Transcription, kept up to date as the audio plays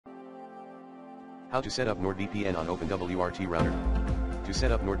How to set up NordVPN on OpenWrt router. To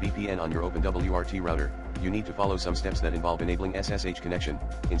set up NordVPN on your OpenWrt router, you need to follow some steps that involve enabling SSH connection,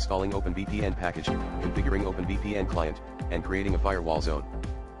 installing OpenVPN package, configuring OpenVPN client, and creating a firewall zone.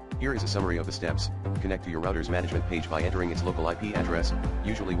 Here is a summary of the steps. Connect to your router's management page by entering its local IP address,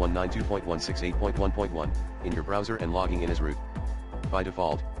 usually 192.168.1.1, in your browser and logging in as root. By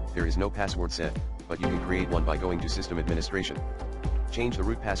default, there is no password set, but you can create one by going to System Administration. Change the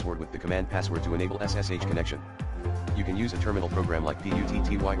root password with the command password to enable SSH connection. You can use a terminal program like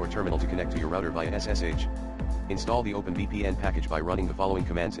PUTTY or terminal to connect to your router via SSH. Install the OpenVPN package by running the following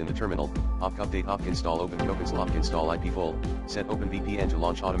commands in the terminal: update install install ipfull, set OpenVPN to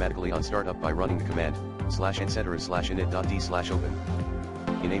launch automatically on startup by running the command /etc/init.d/open.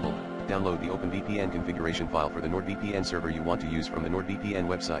 Enable, download the OpenVPN configuration file for the NordVPN server you want to use from the NordVPN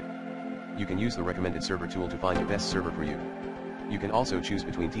website. You can use the recommended server tool to find the best server for you. You can also choose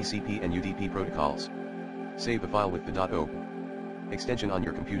between TCP and UDP protocols. Save the file with the .op extension on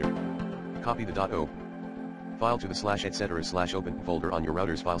your computer. Copy the .op file to the /etc/open folder on your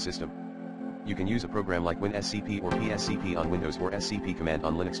router's file system. You can use a program like WinSCP or PSCP on Windows or SCP command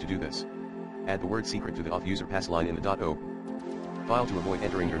on Linux to do this. Add the word secret to the auth user pass line in the .op file to avoid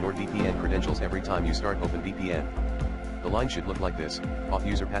entering your NordVPN credentials every time you start OpenVPN. The line should look like this: auth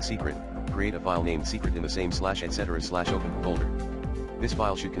user pass secret. Create a file named secret in the same /etc/open folder. This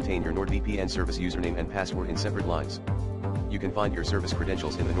file should contain your NordVPN service username and password in separate lines. You can find your service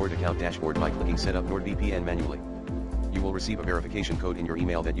credentials in the Nord account dashboard by clicking Set up NordVPN manually. You will receive a verification code in your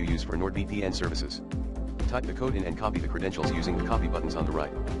email that you use for NordVPN services. Type the code in and copy the credentials using the copy buttons on the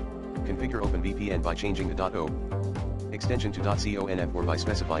right. Configure OpenVPN by changing the .op extension to .conf or by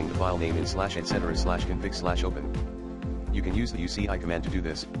specifying the file name in /etc/config/open. You can use the UCI command to do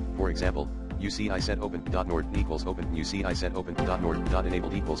this. For example, UCI set open.nord equals open UCI set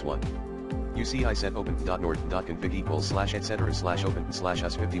open.nord.enabled equals 1. UCI set open.nord.config equals /etc/open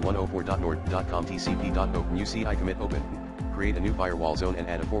 /us5104.nord.com tcp.open UCI commit open. Create a new firewall zone and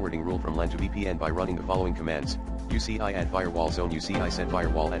add a forwarding rule from LAN to VPN by running the following commands: UCI add firewall zone UCI set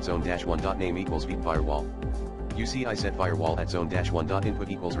firewall at zone -1. Name equals firewall. UCI set firewall at zone -1. Input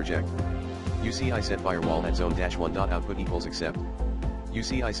equals reject. UCI set firewall at zone -1. Output equals accept.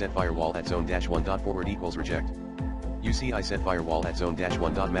 UCI set firewall at zone -1. Forward equals reject. UCI set firewall at zone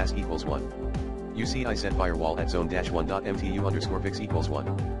 -1. Mask equals 1. UCI set firewall at zone -1. MTU_fix equals 1.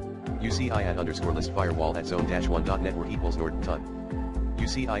 UCI add _list firewall at zone -1. Network equals Nord-ton.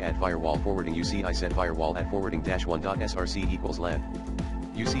 UCI add firewall forwarding UCI set firewall at forwarding -1. SRC equals LAN.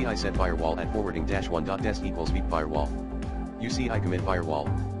 UCI set firewall at forwarding -1. Desk equals VP firewall. UCI commit firewall.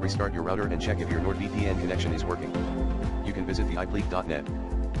 Restart your router and check if your NordVPN connection is working. You can visit the iPleak.net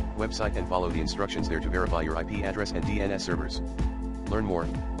website and follow the instructions there to verify your IP address and DNS servers. Learn more: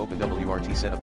 OpenWrt setup.